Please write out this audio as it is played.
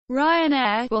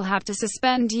Ryanair will have to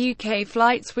suspend UK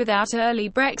flights without early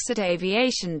Brexit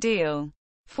aviation deal.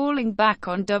 Falling back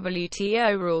on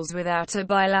WTO rules without a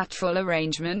bilateral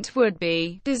arrangement would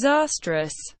be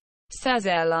disastrous, says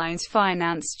airline's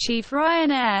finance chief.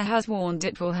 Ryanair has warned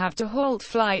it will have to halt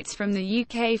flights from the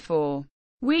UK for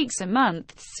weeks or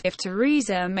months if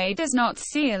Theresa May does not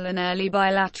seal an early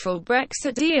bilateral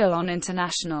Brexit deal on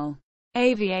international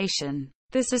aviation.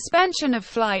 The suspension of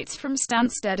flights from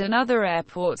Stansted and other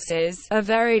airports is a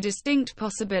very distinct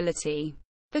possibility,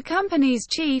 the company's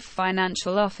chief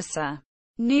financial officer,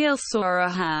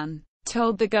 Sorahan,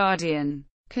 told The Guardian.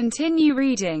 Continue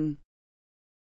reading.